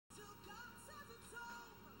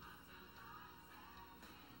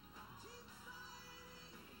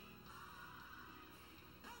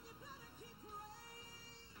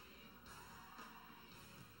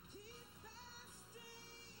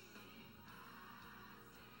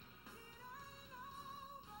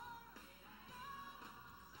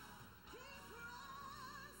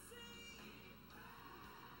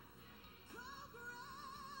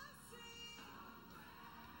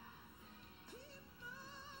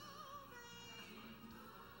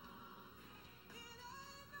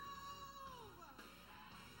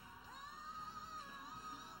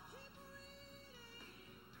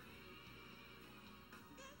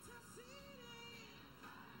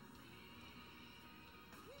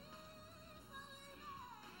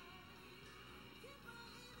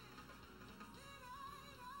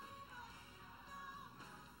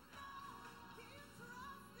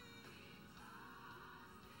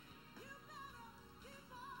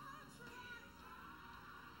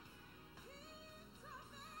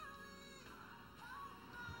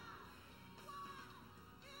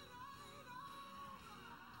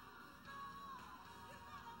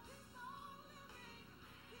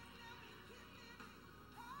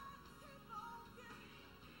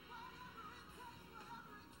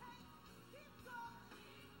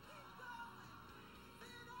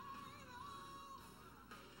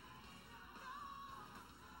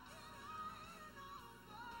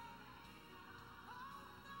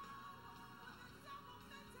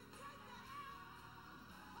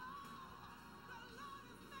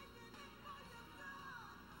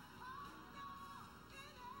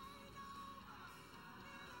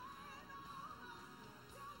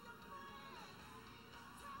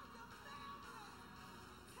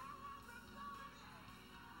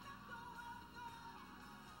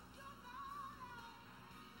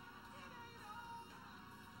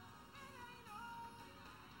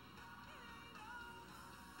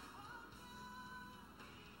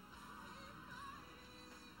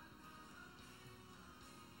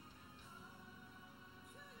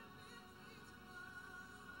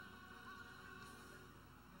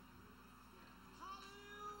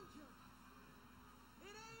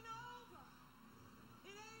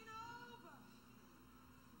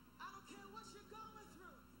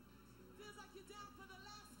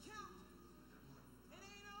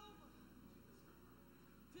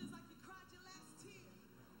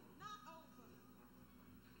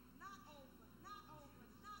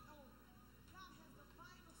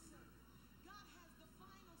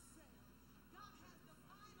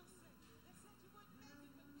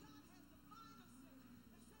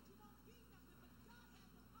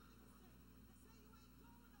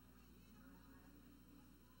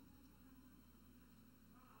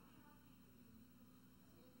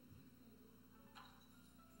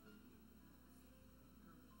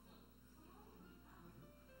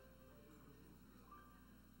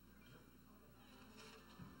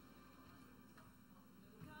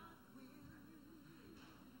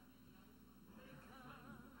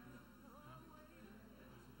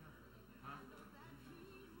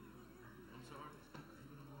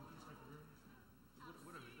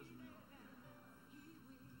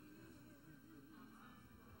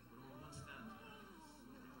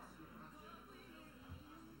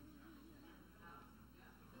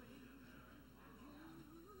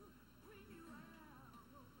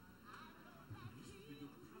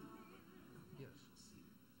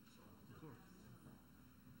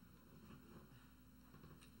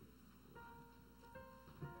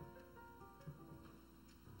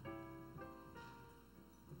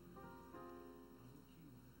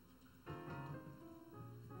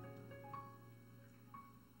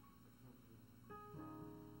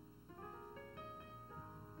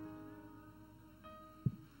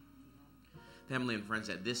Family and friends,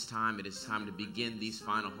 at this time, it is time to begin these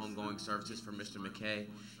final homegoing services for Mr. McKay.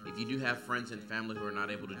 If you do have friends and family who are not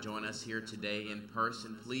able to join us here today in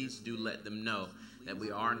person, please do let them know that we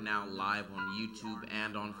are now live on YouTube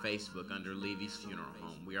and on Facebook under Leevy's Funeral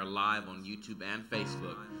Home. We are live on YouTube and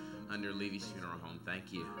Facebook under Leevy's Funeral Home.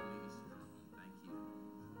 Thank you.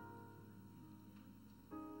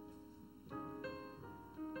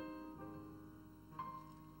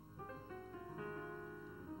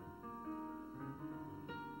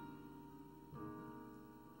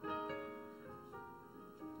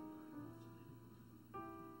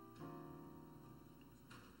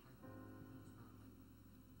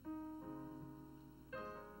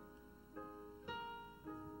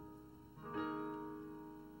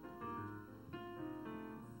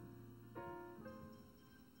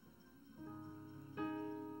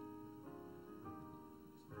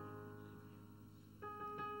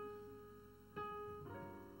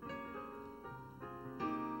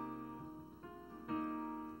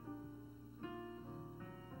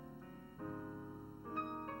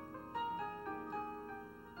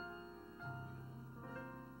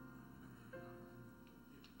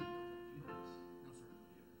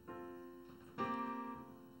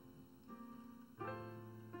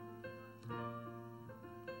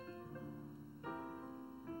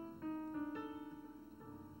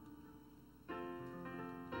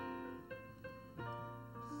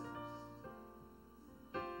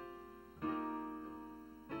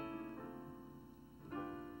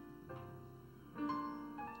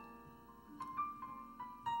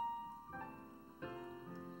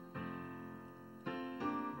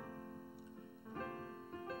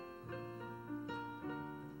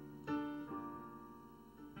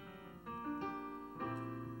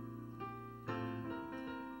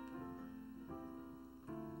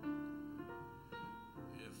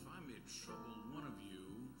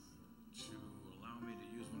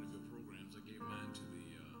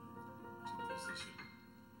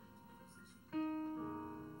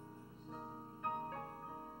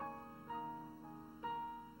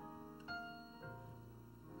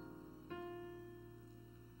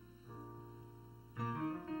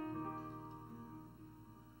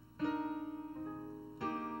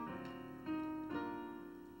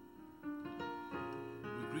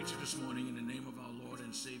 Greet you this morning in the name of our Lord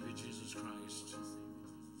and Savior Jesus Christ.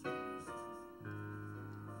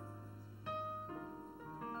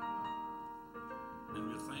 And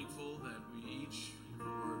we're thankful that we each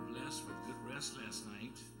were blessed with good rest last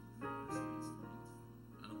night.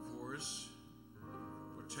 And of course,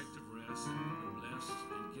 protective rest, and we're blessed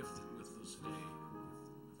and gifted with this day.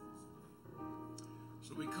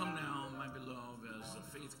 So we come now, my beloved, as a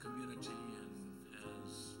faith community and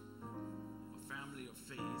as family of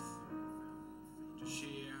faith to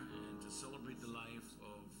share and to celebrate the life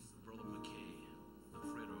of Brother McKay,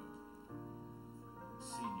 Alfred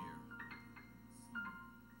Sr.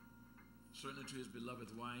 Certainly to his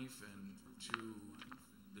beloved wife and to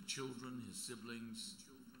the children, his siblings,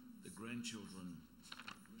 the grandchildren.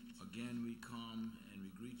 Again, we come and we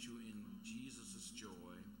greet you in Jesus'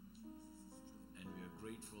 joy, and we are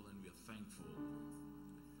grateful and we are thankful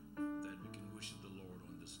that we can worship the Lord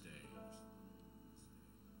on this day.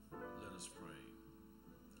 Let us pray.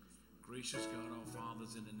 Gracious God, our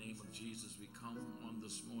fathers, in the name of Jesus, we come on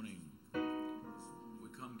this morning. We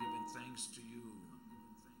come giving thanks to you,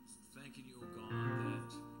 thanking you, O God,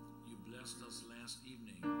 that you blessed us last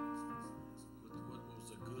evening with what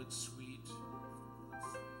was a good, sweet,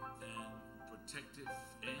 and protective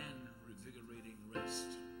and revigorating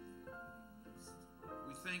rest.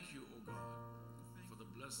 We thank you, O God, for the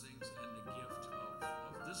blessings and the gift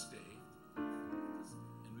of this day.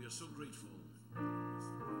 We are so grateful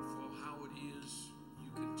for how it is you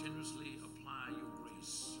continuously apply your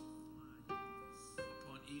grace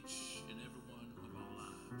upon each and every one of our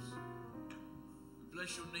lives. We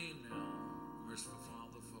bless your name now, merciful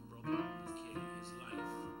Father, for Brother McKay, his life,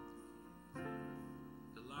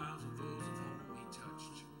 the lives of those of whom he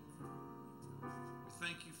touched. We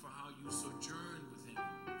thank you for how you sojourned with him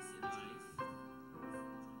in life.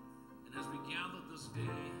 And as we gather this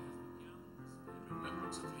day,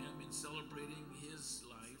 remembrance of him in celebrating his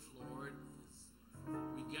life, Lord,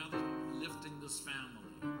 we gather lifting this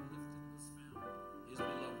family, his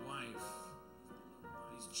beloved wife,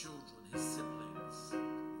 his children, his siblings,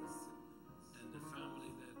 and the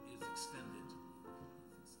family that is extended.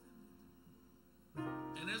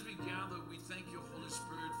 And as we gather, we thank you, Holy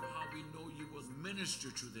Spirit, for how we know you will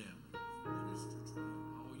minister to them,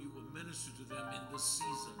 how you will minister to them in this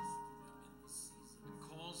season, and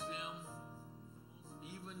cause them,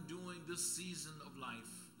 even during this season of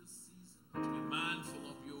life, to be mindful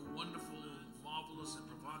of your wonderful,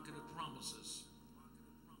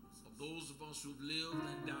 us who've lived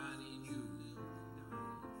and died in you.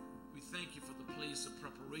 We thank you for the place of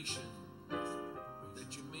preparation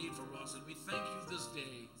that you made for us. And we thank you this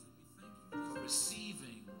day for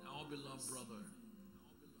receiving our beloved brother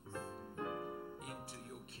into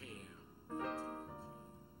your care.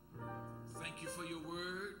 Thank you for your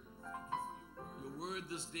word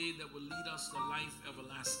this day that will lead us to life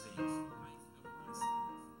everlasting.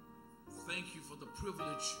 Thank you for the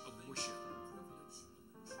privilege of worship.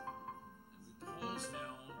 And we pause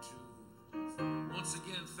now to once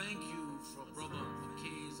again thank you for Brother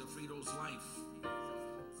McKay's Alfredo's life.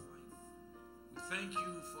 We thank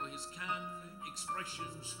you for his kind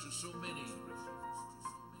expressions to so many,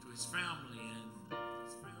 to his family,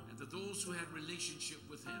 and to those who had relationship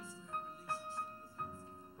with him.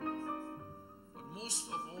 But most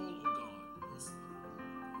of all, oh God,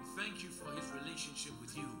 we thank you for his relationship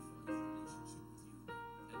with you.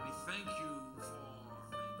 And we thank you for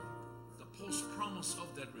the post-promise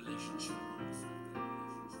of that relationship.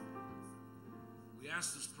 We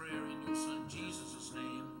ask this prayer in your Son Jesus'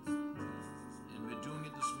 name, and we're doing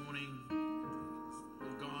it this morning,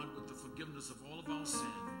 oh God, with the forgiveness of all of our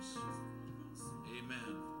sins.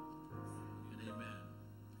 Amen and amen.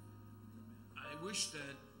 I wish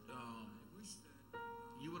that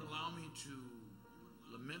you would allow me to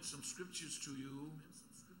lament some scriptures to you.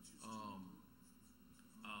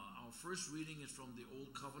 Our first reading is from the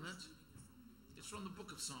Old Covenant. It's from the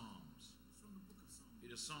book of Psalms.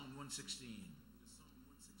 It is Psalm 116.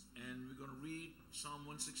 And we're going to read Psalm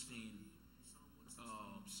 116,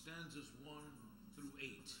 stanzas 1 through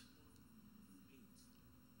 8.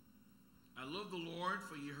 I love the Lord,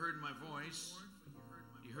 for you heard my voice.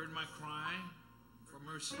 You heard my cry for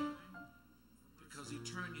mercy, because he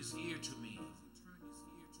turned his ear to me.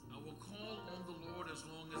 I will call on the Lord as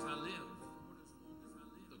long as I live.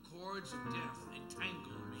 The cords of death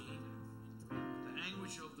entangled me. The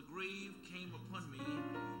anguish of the grave came upon me.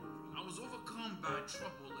 I was overcome by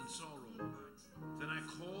trouble and sorrow. Then I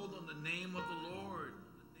called on the name of the Lord.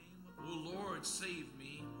 O Lord, save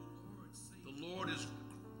me. The Lord is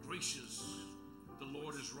gracious. The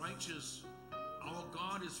Lord is righteous. Our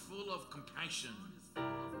God is full of compassion.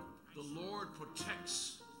 The Lord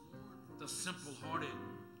protects the simple-hearted.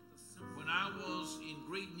 When I was in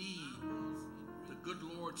great need, the good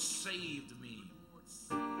Lord saved me.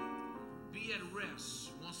 Be at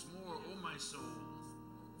rest once more, O my soul,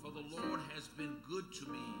 for the Lord has been good to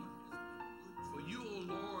me. For you, O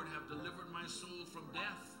Lord, have delivered my soul from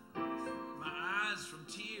death, my eyes from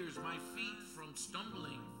tears, my feet from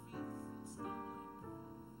stumbling.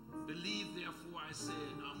 Believe, therefore, I said,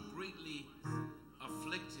 I'm greatly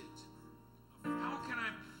afflicted. How can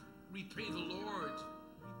I repay the Lord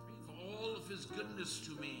for all of his goodness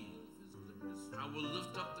to me? I will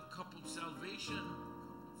lift up the cup of salvation,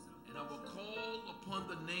 and I will call upon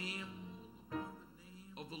the name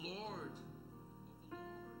of the Lord.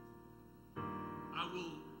 I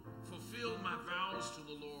will fulfill my vows to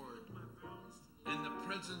the Lord in the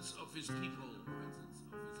presence of his people.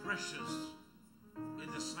 Precious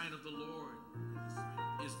in the sight of the Lord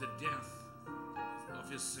is the death of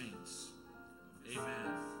his saints.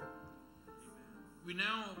 Amen. We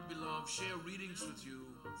now, beloved, share readings with you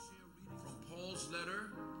from Paul's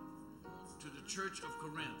letter to the church of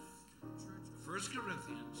Corinth. 1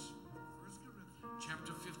 Corinthians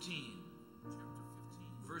chapter 15,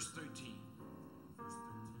 verse 13.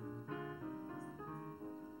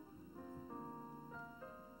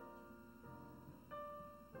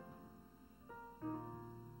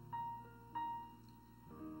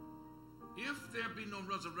 If there be no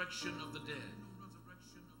resurrection of the dead,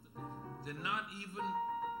 then not even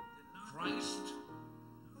Christ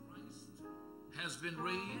has been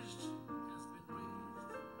raised.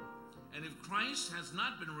 And if Christ has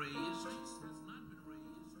not been raised,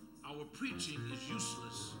 our preaching is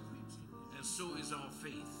useless, and so is our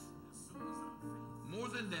faith. More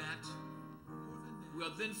than that, we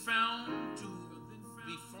are then found to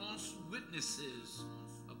be false witnesses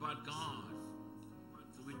about God.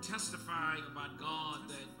 For we testify about God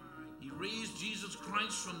that he raised Jesus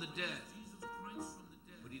Christ from the dead.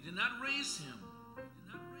 But he did not raise him.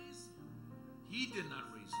 He did not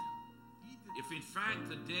raise him. If in fact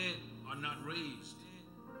the dead are not raised.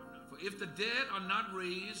 For if the dead are not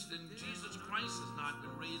raised, then Jesus Christ has not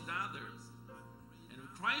been raised either. And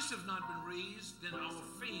if Christ has not been raised, then our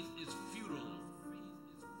faith is futile.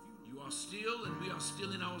 You are still, and we are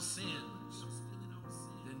still in our sins.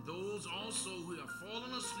 Then those also who have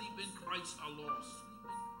fallen asleep in Christ are lost.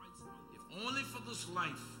 If only for this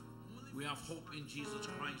life we have hope in Jesus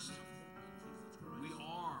Christ, we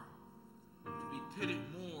are to be pitied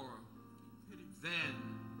more than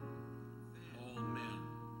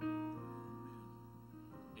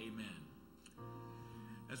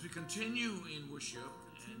continue in worship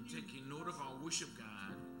and taking note of our worship guide,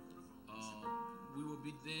 we will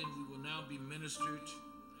now be ministered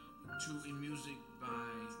to in music by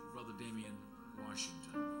Brother Damian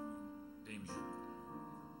Washington. Damian.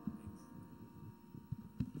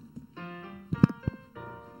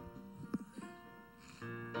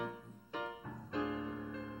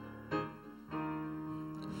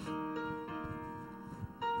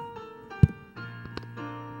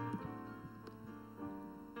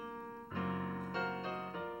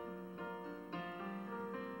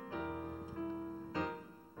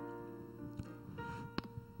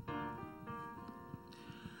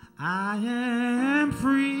 I am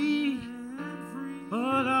free,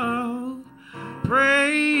 oh Lord,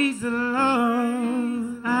 praise the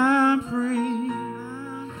Lord, I'm free,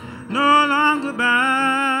 no longer bound,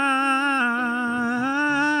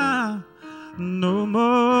 no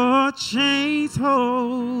more chains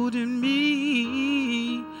holding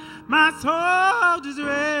me, my soul is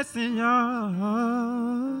resting,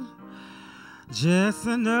 y'all. Just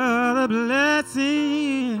another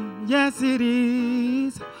blessing, yes it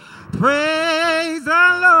is. Praise the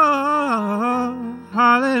Lord,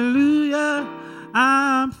 hallelujah,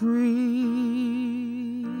 I'm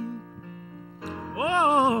free.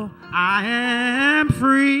 Oh, I am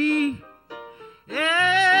free,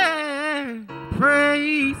 yeah,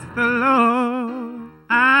 praise the Lord,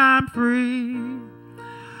 I'm free,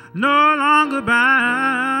 no longer bound,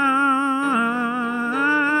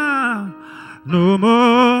 no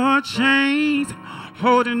more chains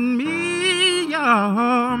holding me,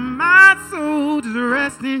 y'all. My soul is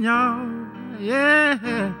resting, y'all.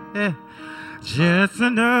 Yeah. Just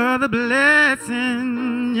another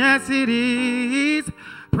blessing. Yes, it is.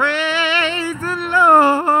 Praise the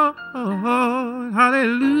Lord.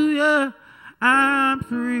 Hallelujah. I'm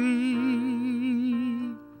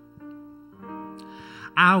free.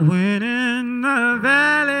 I went in the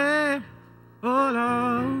valley, oh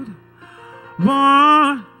Lord,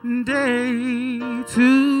 one day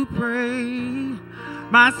to pray.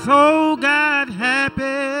 My soul got happy,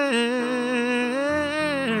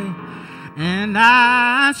 and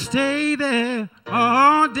I stayed there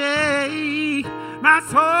all day. My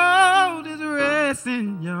soul is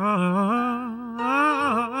resting, y'all.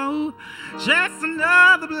 Just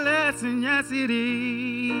another blessing, yes it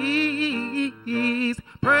is.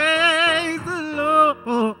 Praise the Lord,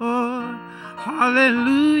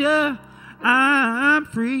 hallelujah, I'm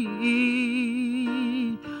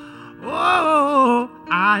free. Oh,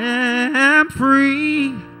 I am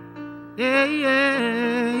free. Yeah,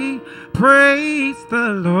 yeah. Praise the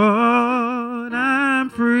Lord, I'm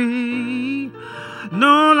free.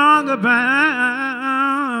 No longer bound.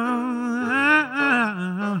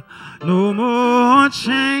 No more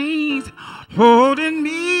chains holding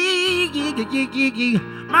me.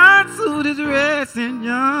 My soul is resting,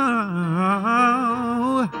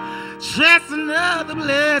 y'all. Just another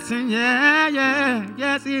blessing, yeah, yeah,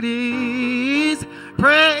 yes it is.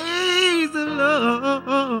 Praise the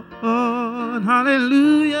Lord,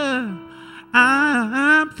 hallelujah,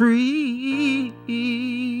 I'm free.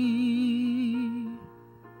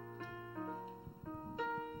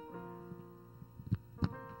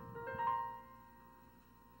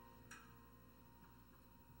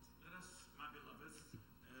 Let us, my beloved,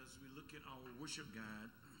 as we look at our worship guide,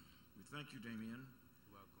 we thank you, Damian.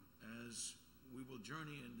 As we will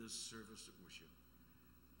journey in this service of worship,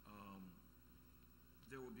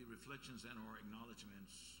 there will be reflections and or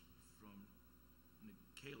acknowledgments from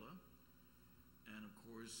McKay, and of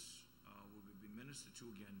course, we will be ministered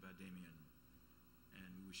to again by Damian, and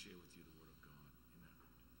we will share with you the Word of God in that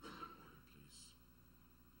order, please.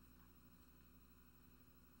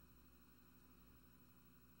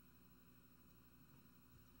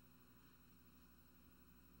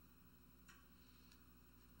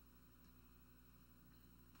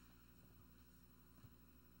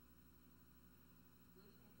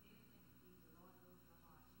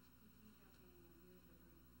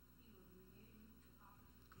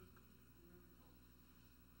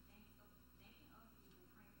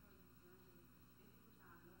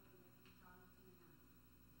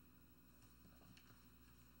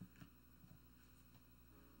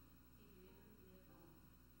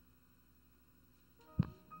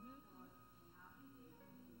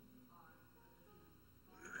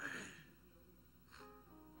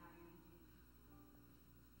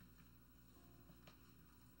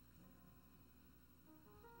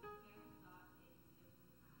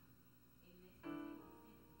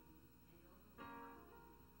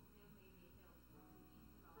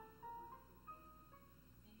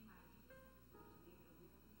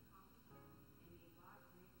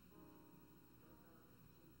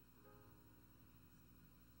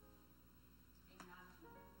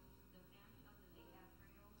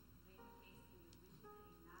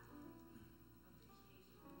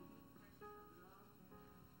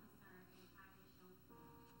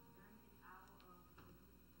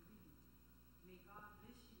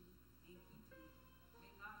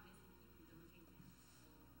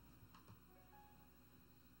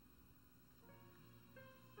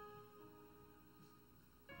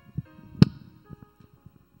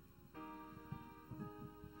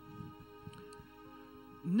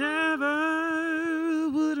 never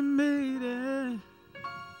would have made it.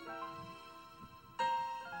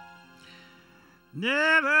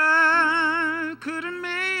 Never could have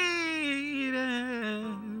made it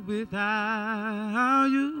without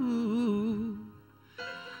you.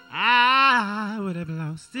 I would have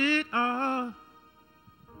lost it all.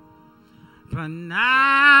 But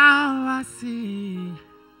now I see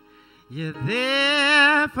you're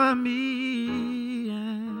there for me.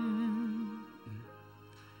 And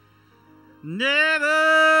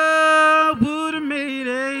never would have made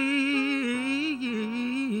it.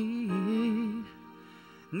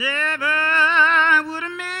 Never would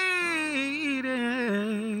have made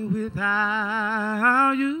it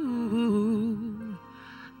without you.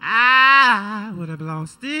 I would have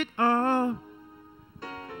lost it all.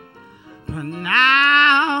 But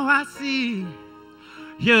now I see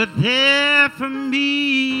you're there for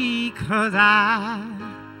me, 'cause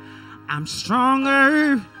I'm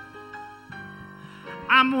stronger,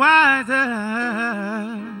 I'm wiser,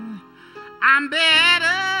 I'm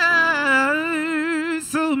better,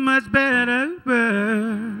 so much better.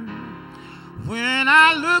 When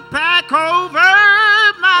I look back over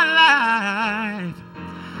my life,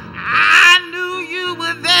 I knew you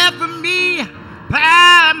were there for me.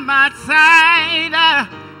 By my side, I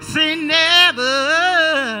say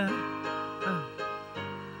never.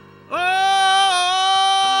 Oh,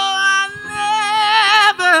 I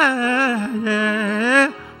never.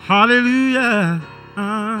 Yeah. Hallelujah.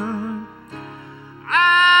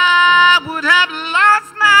 I would have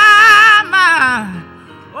lost my mind.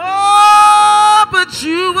 Oh, but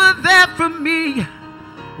you were there for me.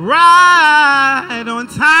 Right on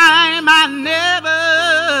time. I never.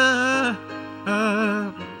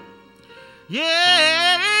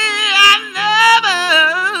 Yeah, I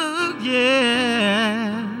never,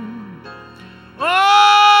 yeah.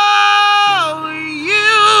 Oh,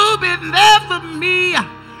 you've been there for me.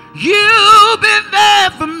 You've been there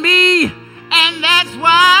for me. And that's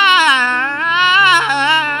why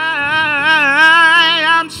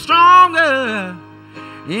I'm stronger.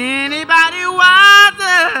 Anybody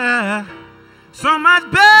wiser, so much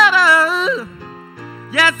better.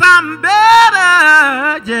 Yes, I'm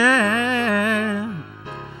better, yeah.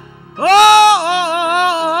 Oh,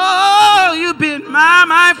 you've been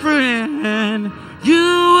my friend.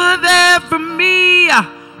 You were there for me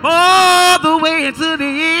all the way to the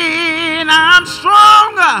end. I'm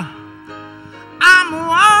stronger, I'm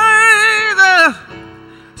wiser,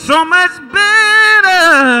 so much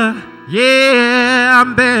better. Yeah,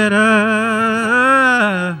 I'm better.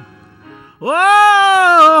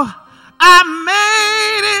 Oh, I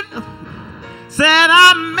made it. Said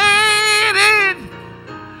I made it.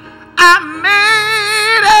 I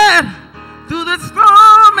made it through the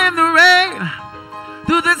storm and the rain,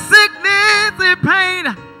 through the sickness and pain.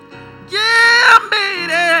 Yeah, I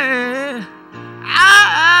made it.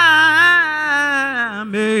 I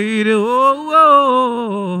made it. Oh,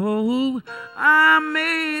 I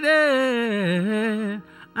made it.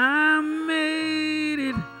 I made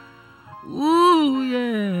it. Ooh,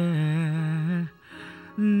 yeah.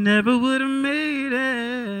 Never would have made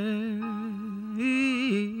it.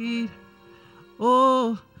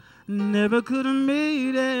 Oh, never could have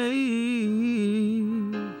made it.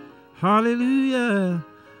 Hallelujah.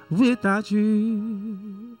 Without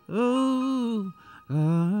you. Oh,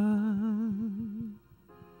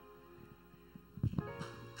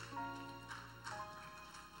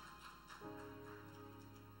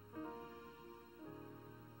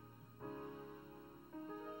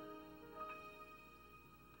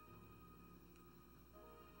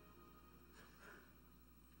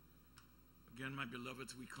 Again, my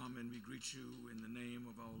beloveds, we come and we greet you in the name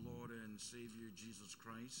of our Lord and Savior Jesus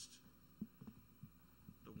Christ,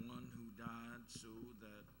 the one who died so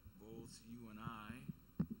that both you and I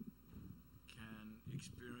can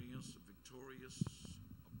experience a victorious,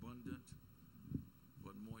 abundant,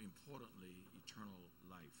 but more importantly, eternal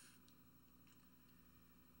life.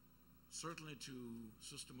 Certainly to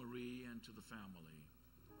Sister Marie and to the family,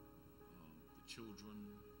 the children,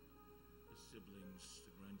 the siblings,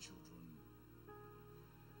 the grandchildren.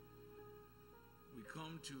 We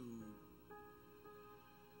come to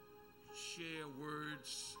share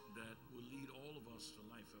words that will lead all of us to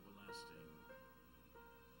life everlasting.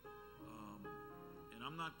 And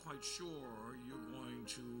I'm not quite sure you're going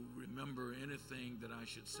to remember anything that I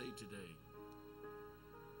should say today.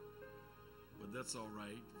 But that's all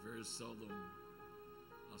right. Very seldom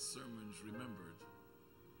are sermons remembered.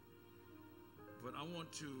 But I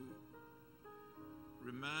want to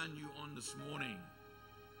remind you on this morning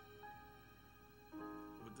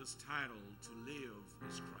with this title, To Live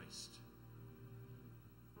is Christ.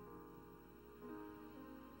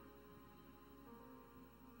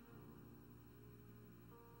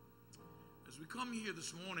 we come here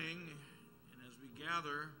this morning, and as we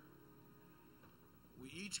gather, we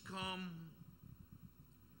each come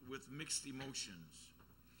with mixed emotions.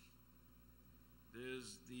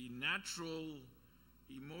 There's the natural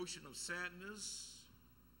emotion of sadness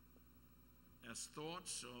as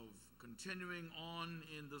thoughts of continuing on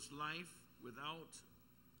in this life without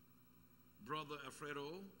Brother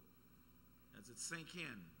Alfredo as it sank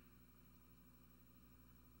in.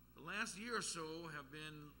 The last year or so have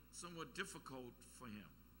been somewhat difficult for him.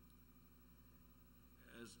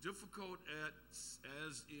 As difficult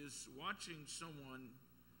as is watching someone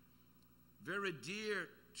very dear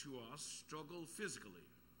to us struggle physically,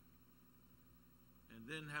 and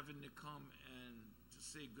then having to come and to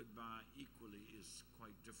say goodbye equally is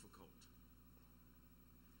quite difficult.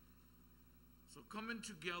 So coming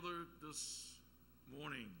together this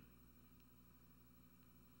morning,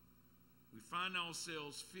 we find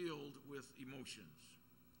ourselves filled with emotions.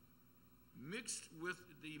 Mixed with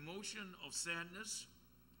the emotion of sadness,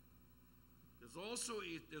 there's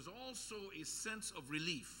also a sense of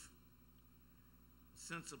relief, a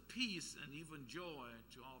sense of peace, and even joy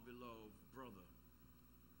to our beloved brother.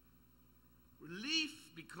 Relief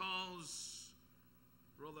because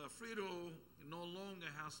Brother Alfredo no longer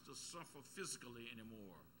has to suffer physically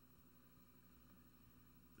anymore.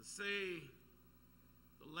 To say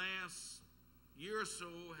the last year or so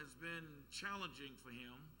has been challenging for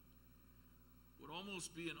him would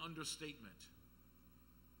almost be an understatement.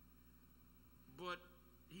 But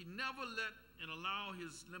he never let and allow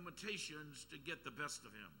his limitations to get the best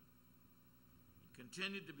of him. He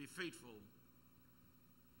continued to be faithful,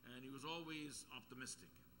 and he was always optimistic.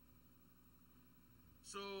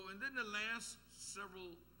 So, and then the last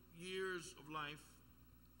several years of life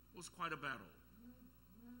was quite a battle,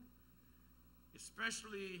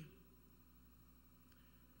 especially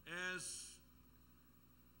as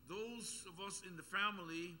those of us in the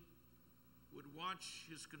family would watch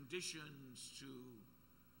his conditions to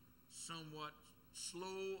somewhat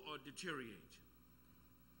slow or deteriorate.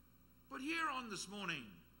 But here on this morning,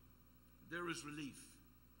 there is relief.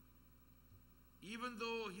 Even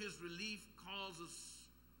though his relief causes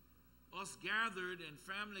us gathered and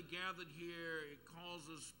family gathered here, it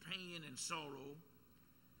causes pain and sorrow,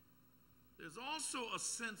 there's also a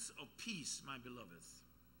sense of peace, my beloved.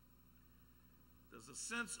 There's a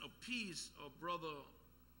sense of peace of Brother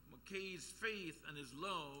McKay's faith and his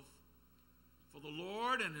love for the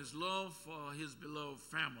Lord and his love for his beloved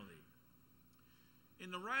family.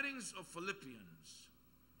 In the writings of Philippians,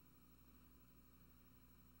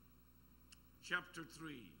 chapter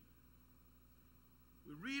 3,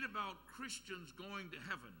 we read about Christians going to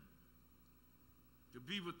heaven to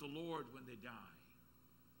be with the Lord when they die.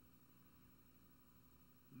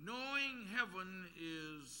 Knowing heaven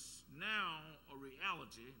is now a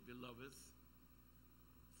reality, beloved,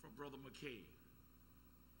 for Brother McKay,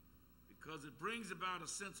 because it brings about a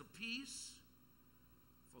sense of peace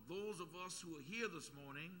for those of us who are here this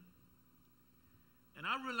morning. And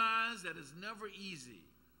I realize that it's never easy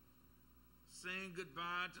saying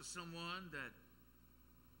goodbye to someone that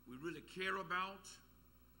we really care about,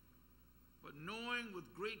 but knowing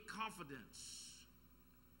with great confidence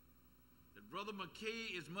that Brother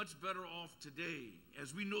McKay is much better off today,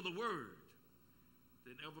 as we know the Word,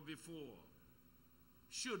 than ever before,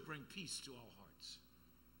 should bring peace to our hearts.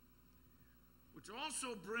 Which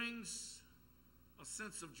also brings a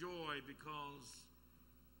sense of joy, because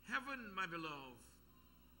heaven, my beloved,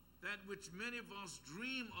 that which many of us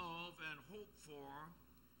dream of and hope for,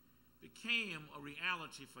 became a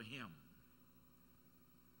reality for him.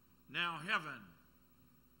 Now heaven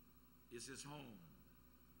is his home.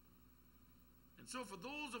 And so for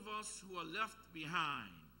those of us who are left behind,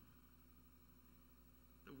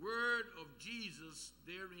 the word of Jesus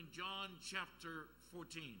there in John chapter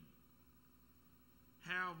 14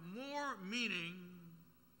 have more meaning,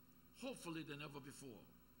 hopefully, than ever before.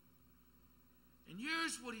 And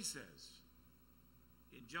here's what he says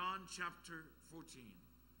in John chapter 14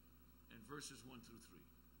 and verses 1 through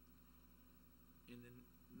 3 in the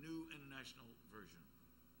New International Version.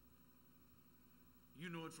 You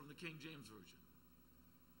know it from the King James Version.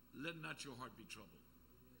 Let not your heart be troubled.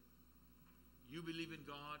 You believe in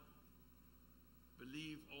God,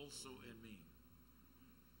 believe also in me.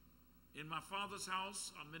 In my Father's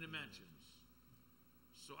house are many mansions,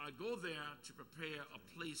 so I go there to prepare a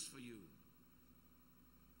place for you.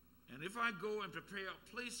 And if I go and prepare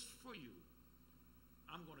a place for you,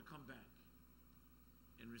 I'm going to come back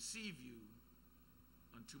and receive you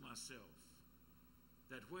unto myself,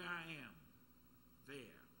 that where I am,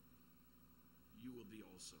 there you will be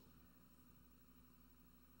also.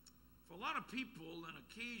 For a lot of people, an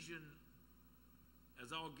occasion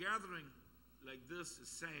as our gathering like this is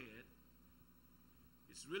sad,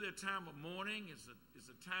 it's really a time of mourning, it's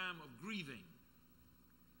a time of grieving.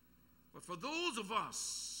 But for those of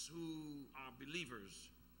us who are believers,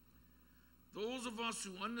 those of us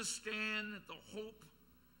who understand the hope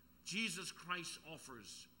Jesus Christ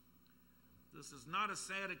offers, this is not a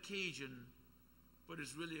sad occasion, but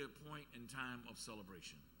it's really a point in time of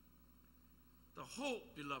celebration. The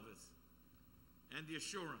hope, beloved, and the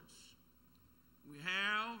assurance we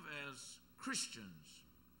have as Christians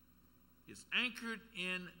is anchored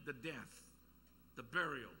in the death, the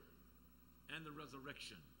burial, and the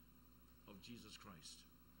resurrection of Jesus Christ.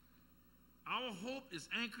 Our hope is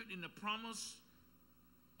anchored in the promise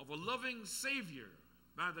of a loving Savior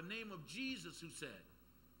by the name of Jesus, who said,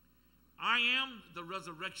 I am the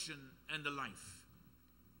resurrection and the life.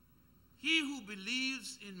 He who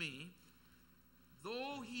believes in me,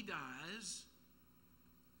 though he dies,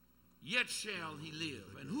 yet shall he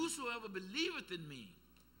live. And whosoever believeth in me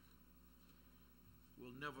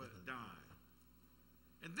will never die.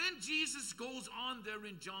 And then Jesus goes on there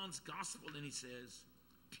in John's gospel and he says,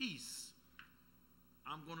 peace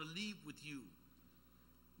I'm going to leave with you.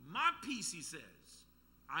 My peace, he says,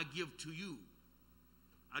 I give to you.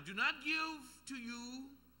 I do not give to you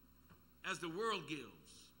as the world gives.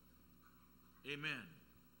 Amen.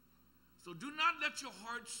 So do not let your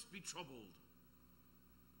hearts be troubled.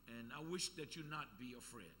 And I wish that you not be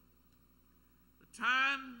afraid. The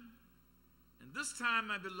time, and this time,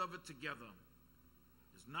 my beloved, together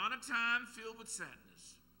is not a time filled with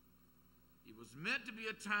sadness. It was meant to be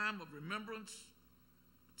a time of remembrance,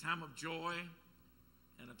 a time of joy,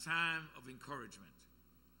 and a time of encouragement.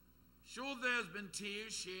 Sure, there's been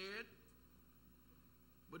tears shed,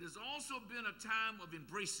 but it's also been a time of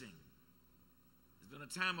embracing. It's been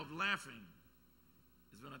a time of laughing.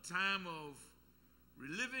 It's been a time of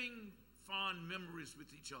reliving fond memories with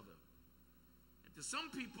each other. And to some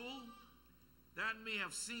people, that may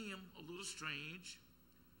have seemed a little strange,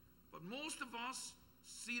 but most of us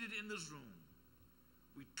seated in this room,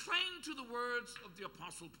 we cling to the words of the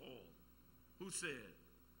Apostle Paul, who said,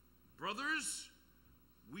 brothers,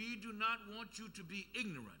 we do not want you to be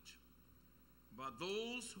ignorant about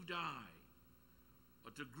those who die,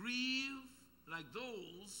 or to grieve like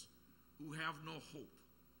those who have no hope.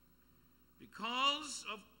 Because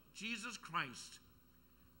of Jesus Christ,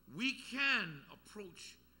 we can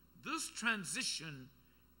approach this transition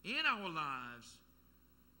in our lives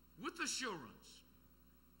with assurance,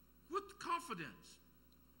 with confidence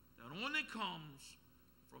that only comes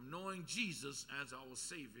from knowing Jesus as our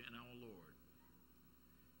Savior and our Lord.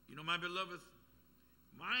 You know, my beloved,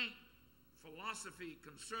 my philosophy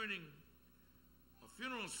concerning a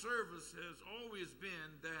funeral service has always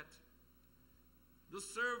been that this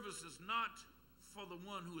service is not for the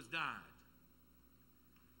one who has died,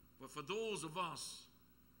 but for those of us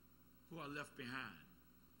who are left behind.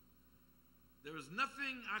 There is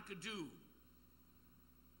nothing I could do,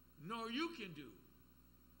 nor you can do,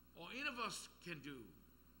 or any of us can do,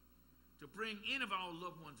 to bring any of our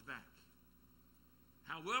loved ones back.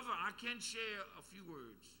 However, I can share a few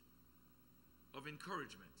words of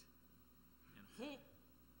encouragement and hope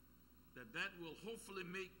that that will hopefully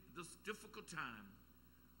make this difficult time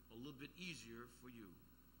a little bit easier for you.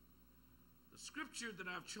 The scripture that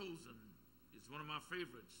I've chosen is one of my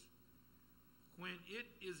favorites. When it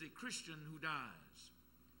is a Christian who dies.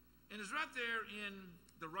 And it's right there in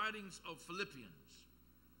the writings of Philippians,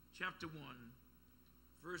 chapter 1,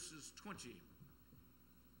 verses 20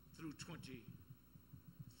 through 23,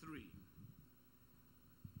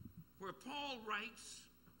 where Paul writes,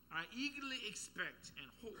 I eagerly expect and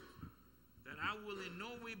hope that I will in no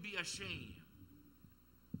way be ashamed,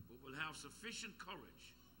 but will have sufficient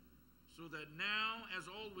courage, so that now, as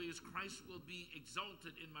always, Christ will be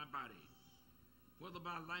exalted in my body, whether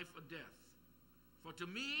by life or death. For to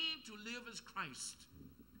me to live is Christ,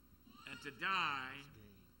 and to die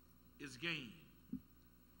is gain.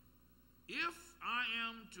 If I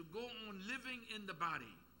am to go on living in the body,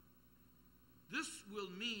 this will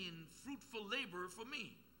mean fruitful labor for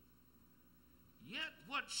me. Yet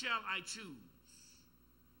what shall I choose?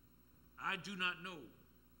 I do not know.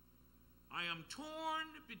 I am torn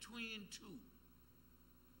between two.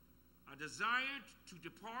 I desire to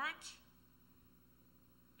depart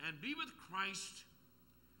and be with Christ,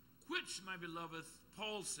 which, my beloved,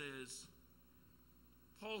 Paul says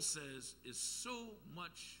is so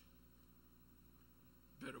much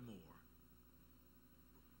better more.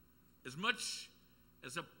 As much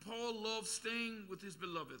as Paul loved staying with his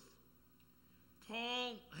beloved,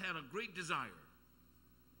 Paul had a great desire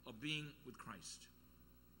of being with Christ.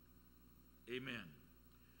 Amen.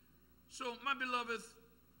 So, my beloved,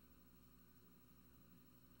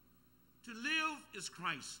 to live is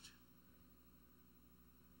Christ.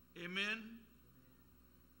 Amen.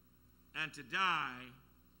 And to die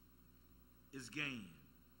is gain.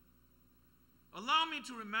 Allow me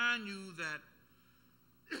to remind you that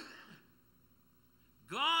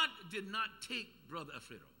God did not take Brother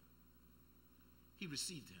Alfredo. He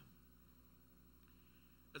received him.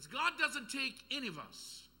 As God doesn't take any of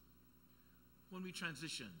us when we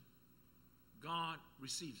transition, God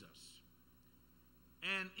receives us.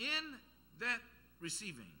 And in that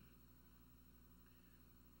receiving,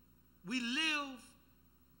 we live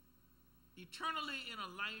eternally in a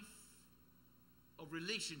life of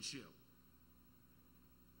relationship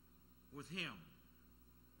with him.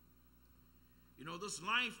 You know, this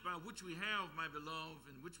life by which we have, my beloved,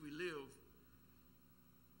 in which we live,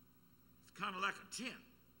 it's kind of like a tent.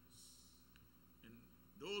 And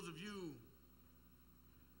those of you,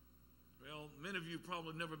 well, many of you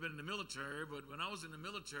probably never been in the military, but when I was in the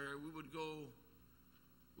military, we would go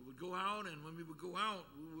out, and when we would go out,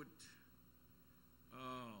 we would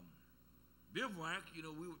bivouac, you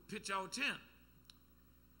know, we would pitch our tent.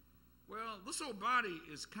 Well, this whole body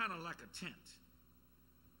is kind of like a tent.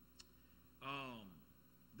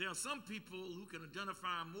 There are some people who can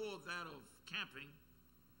identify more of that of camping,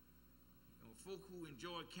 you know, folk who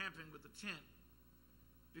enjoy camping with the tent,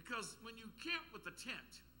 because when you camp with the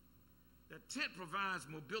tent, that tent provides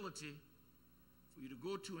mobility for you to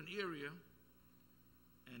go to an area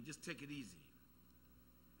and just take it easy.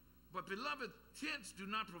 But beloved, tents do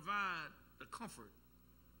not provide the comfort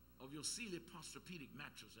of your Sealy Posturepedic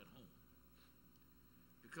mattress at home.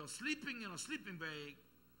 Because sleeping in a sleeping bag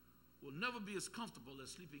will never be as comfortable as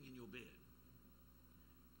sleeping in your bed.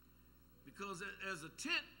 Because as a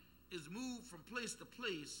tent is moved from place to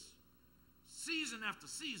place, season after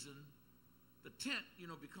season, the tent, you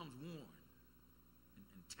know, becomes worn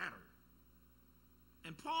and tattered.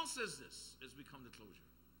 And Paul says this as we come to closure.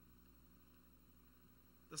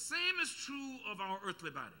 The same is true of our earthly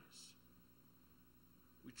bodies.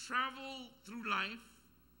 We travel through life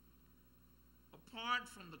apart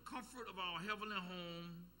from the comfort of our heavenly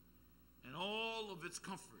home and all of its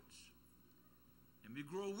comforts. And we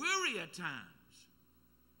grow weary at times.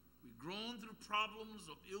 We groan through problems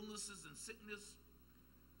of illnesses and sickness.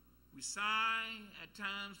 We sigh at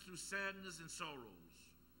times through sadness and sorrows.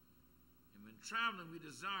 And when traveling, we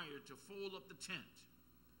desire to fold up the tent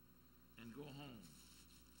and go home.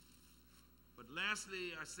 But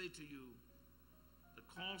lastly, I say to you, the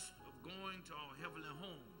cost of going to our heavenly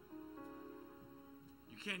home,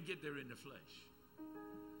 you can't get there in the flesh.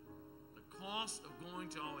 The cost of going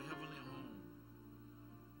to our heavenly home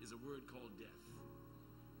is a word called death.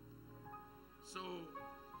 So,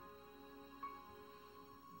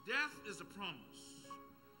 death is a promise.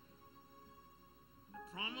 And the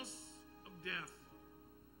promise of death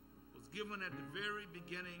was given at the very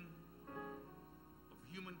beginning of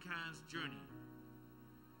humankind's journey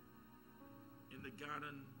in the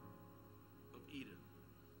Garden of Eden.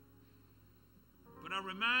 But I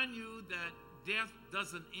remind you that death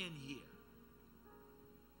doesn't end here.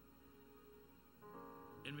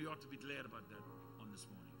 And we ought to be glad about that on this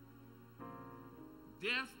morning.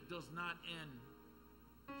 Death does not end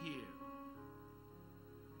here.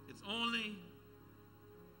 It's only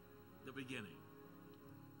the beginning.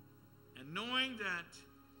 And knowing that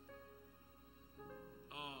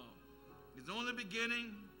it's only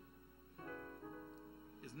beginning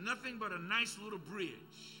is nothing but a nice little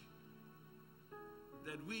bridge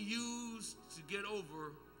that we use to get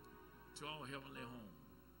over to our heavenly home.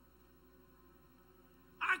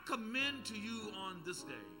 I commend to you on this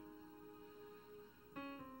day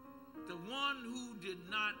the one who did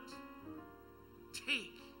not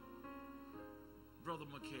take Brother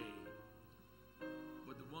McKay,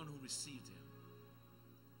 but the one who received him.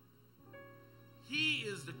 He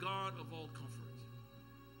is the God of all comfort.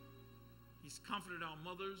 He's comforted our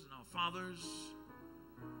mothers and our fathers,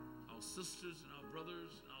 our sisters and our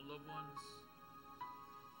brothers and our loved ones.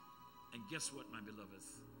 And guess what, my beloved?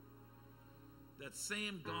 That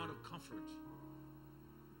same God of comfort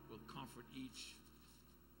will comfort each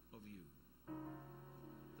of you.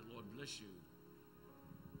 The Lord bless you.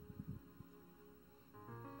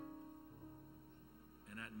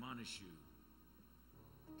 And I admonish you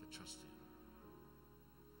to trust him.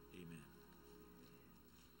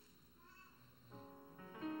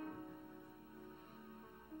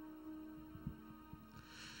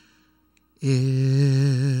 If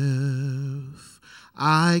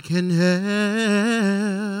I can help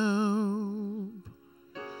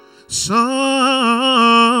somebody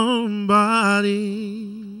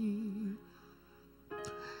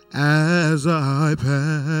as I pass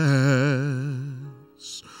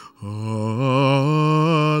along.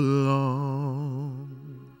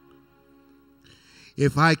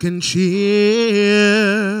 If I can cheer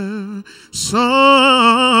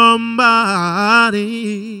somebody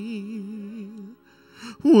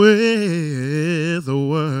with a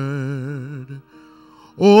word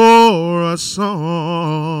or a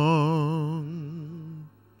song,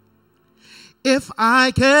 if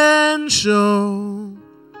I can show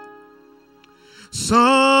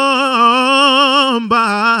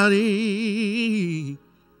somebody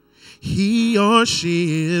he or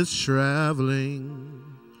she is traveling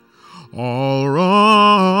all wrong,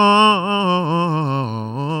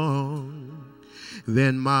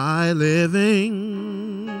 then my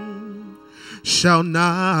living shall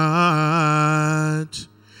not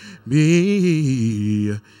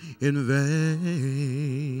be in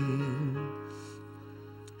vain.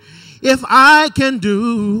 If I can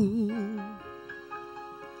do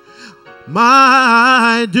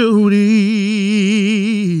my duty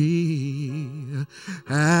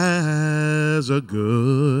as a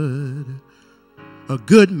good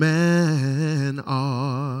man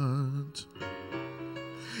ought,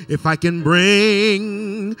 if I can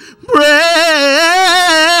bring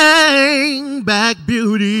back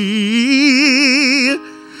beauty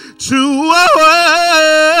to a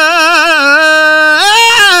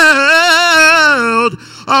world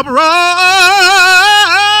abroad,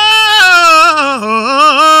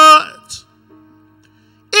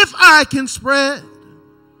 if I can spread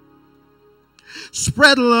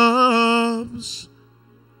love's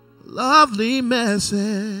lovely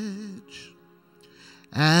message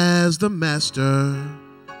as the Master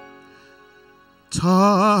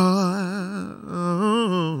taught,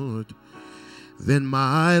 then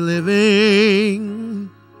my living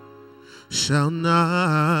shall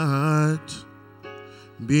not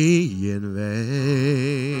be in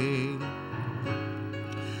vain.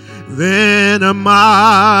 Then my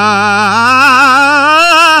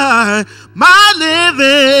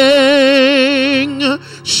living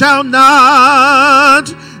shall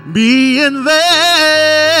not be in vain.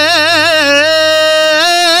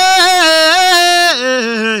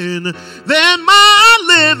 Then my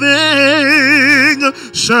living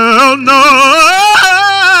shall not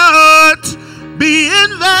be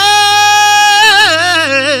in vain.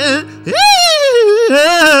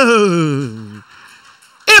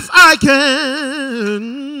 If I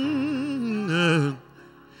can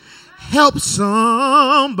help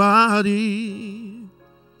somebody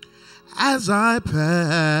as I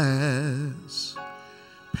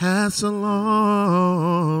pass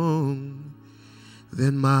along,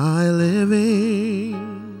 then my living,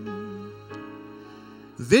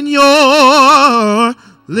 then your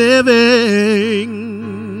living,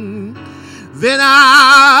 then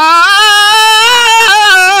our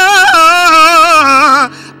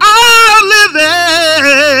living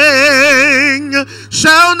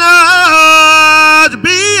shall not be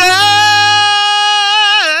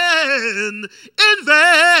in vain.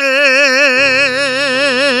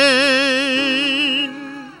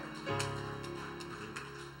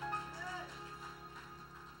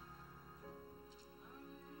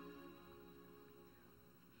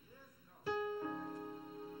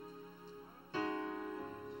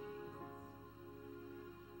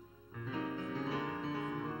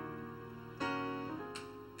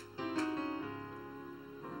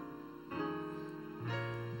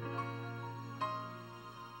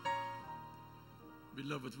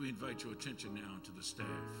 Beloved, we invite your attention now to the staff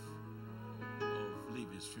of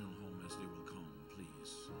Leevy's funeral home as they will come,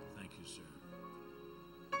 please. Thank you, sir.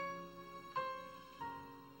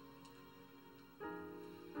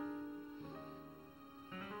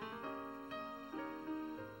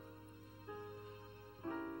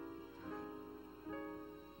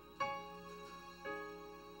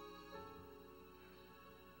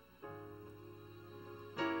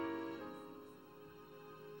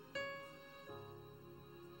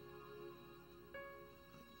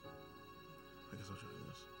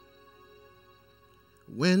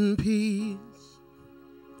 When peace.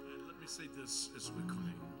 And let me say this as we're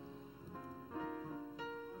coming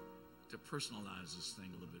to personalize this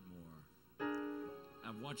thing a little bit more.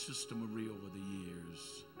 I've watched Sister Marie over the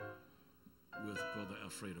years with Brother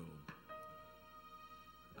Alfredo.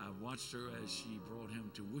 I've watched her as she brought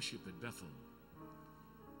him to worship at Bethel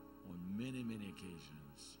on many, many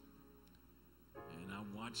occasions. And I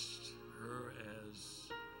watched her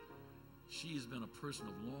as she has been a person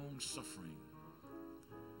of long suffering.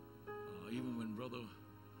 Even when Brother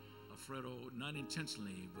Alfredo, not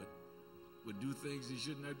intentionally, but would do things he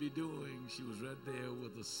should not be doing, she was right there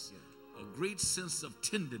with a great sense of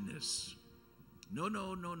tenderness No,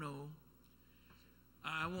 no, no, no.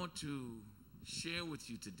 I want to share with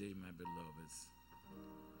you today, my beloveds.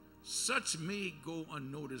 Such may go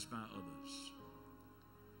unnoticed by others.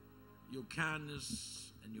 Your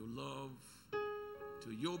kindness and your love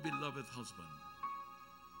to your beloved husband.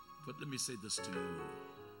 But let me say this to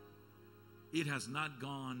you. It has not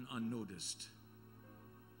gone unnoticed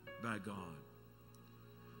by God.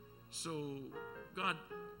 So, God,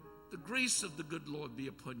 the grace of the good Lord be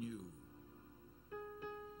upon you.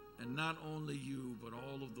 And not only you, but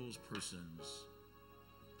all of those persons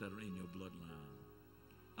that are in your bloodline.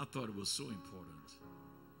 I thought it was so important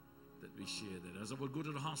that we share that. As I would go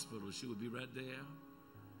to the hospital, she would be right there,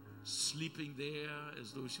 sleeping there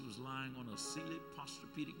as though she was lying on a Sealy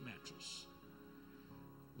Posturepedic mattress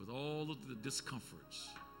with all of the discomforts.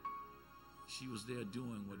 She was there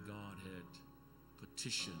doing what God had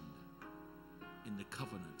petitioned in the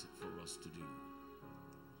covenant for us to do,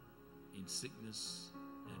 in sickness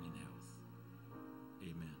and in health.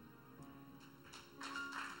 Amen.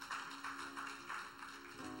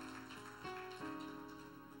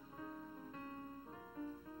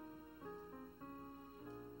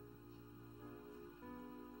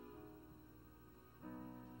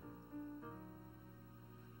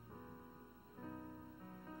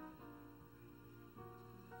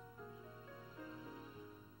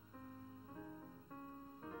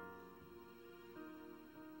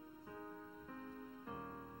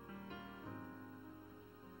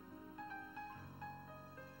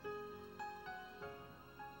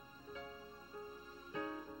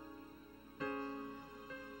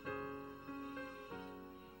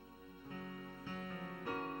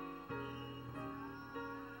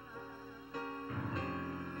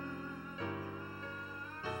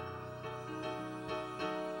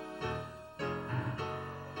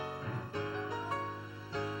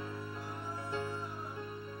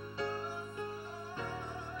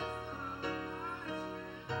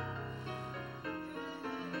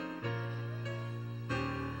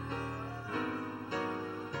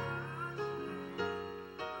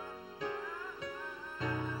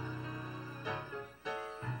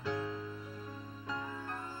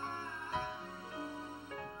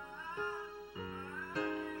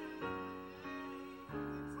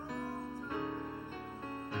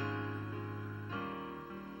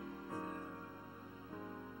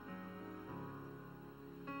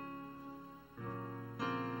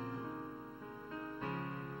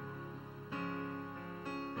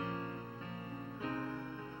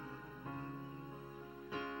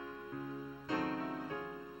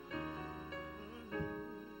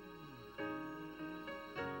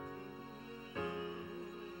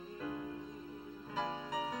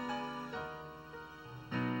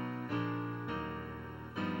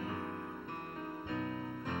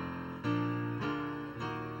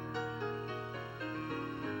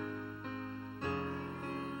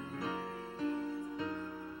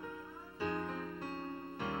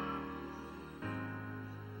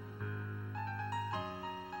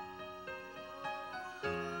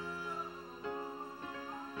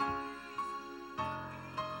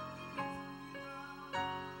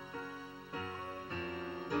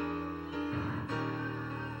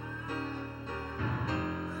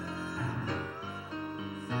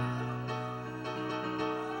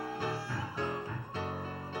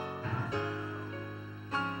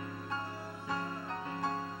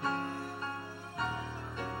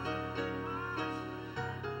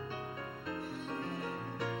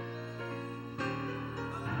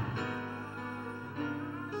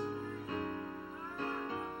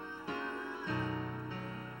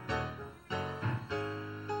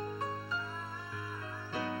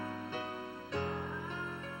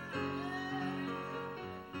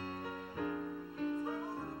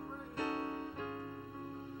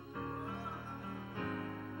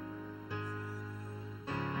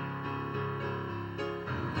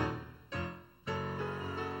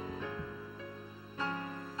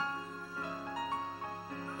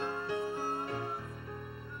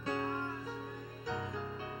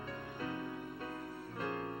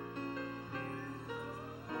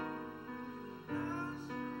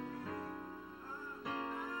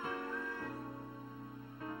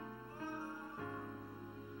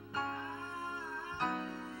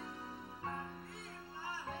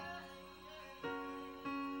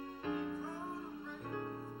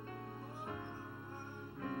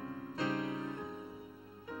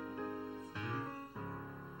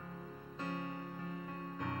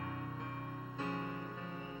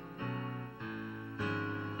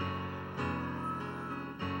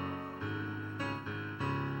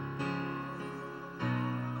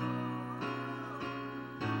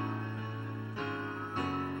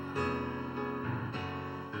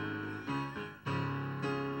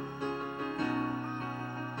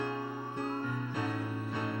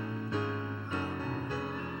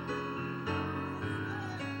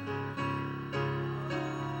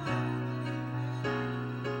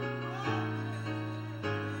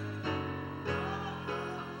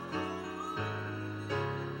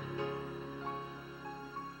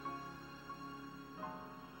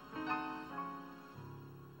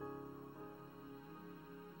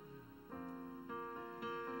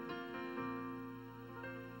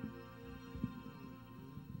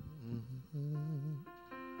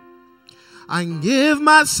 I give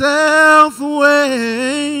myself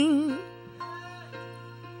away.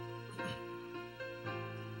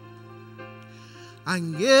 I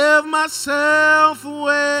give myself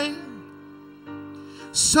away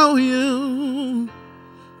so you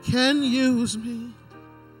can use me.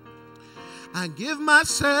 I give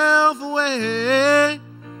myself away.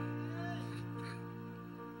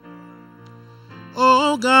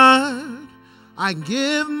 Oh God, I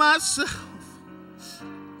give myself.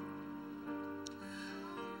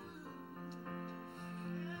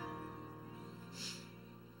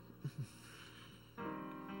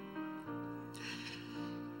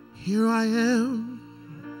 Here I am.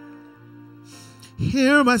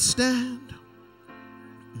 Here I stand.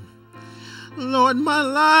 Lord, my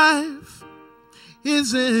life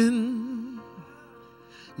is in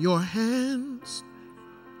your hands.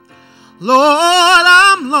 Lord,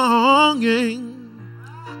 I'm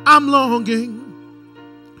longing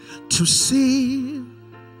to see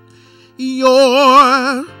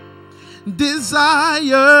your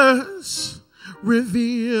desires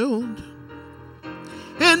revealed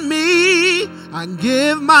in me. I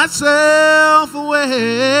give myself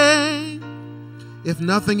away. If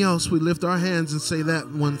nothing else, we lift our hands and say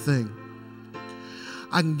that one thing.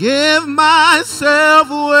 I give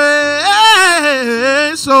myself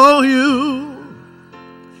away so you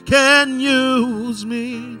can use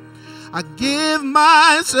me. I give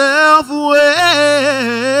myself away.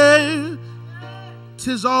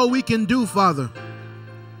 'Tis all we can do, Father.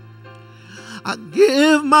 I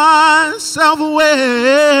give myself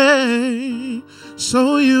away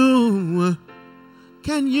so you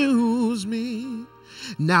can use me.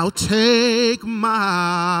 Now take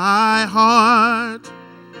my heart,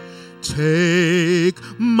 take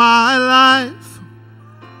my life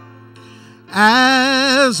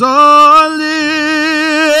as a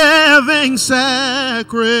living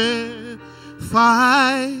sacrifice.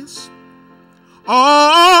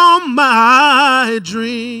 All my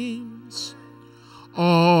dreams,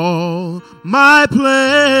 all my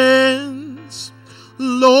plans,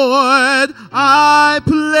 Lord, I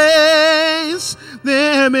place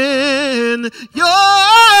them in your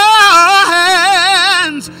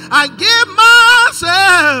hands. I give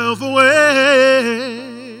myself away.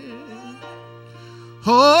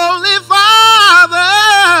 Holy Father,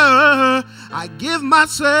 I give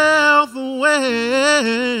myself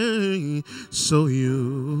away so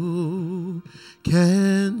you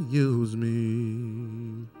can use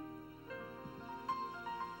me.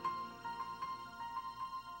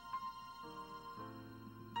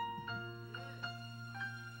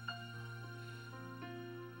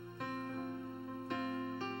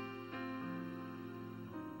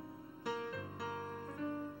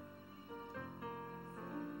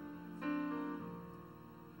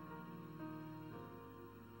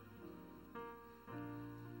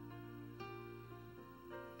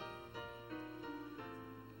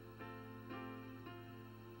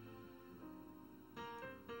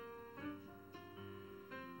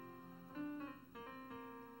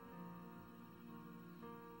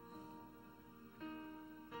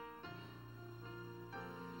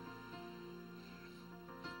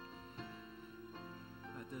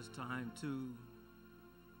 This time to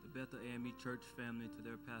the Bethel AME Church family, to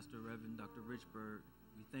their pastor, Reverend Dr. Richburg.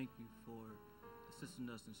 We thank you for assisting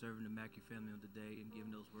us in serving the Mackey family on the day and giving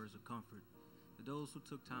those words of comfort. To those who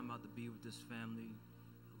took time out to be with this family,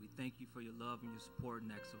 we thank you for your love and your support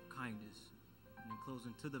and acts of kindness. And in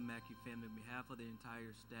closing, to the Mackey family, on behalf of the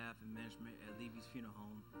entire staff and management at Leevy's Funeral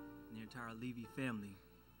Home and the entire Leevy family,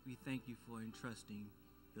 we thank you for entrusting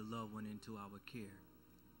your loved one into our care.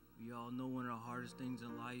 We all know one of the hardest things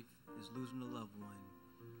in life is losing a loved one.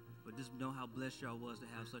 But just know how blessed y'all was to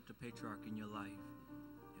have such a patriarch in your life.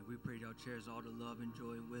 And we pray y'all cherish all the love and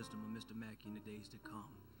joy and wisdom of Mr. Mackey in the days to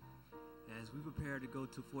come. As we prepare to go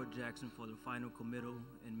to Fort Jackson for the final committal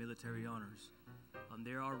and military honors,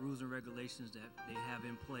 there are rules and regulations that they have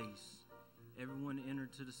in place. Everyone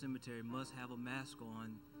entered to the cemetery must have a mask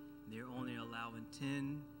on. And they're only allowing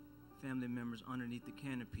 10 family members underneath the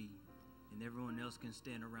canopy, and everyone else can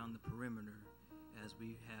stand around the perimeter as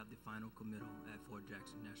we have the final committal at Fort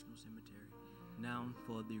Jackson National Cemetery. Now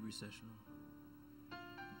for the recessional.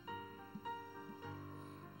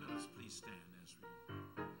 Let us please stand as we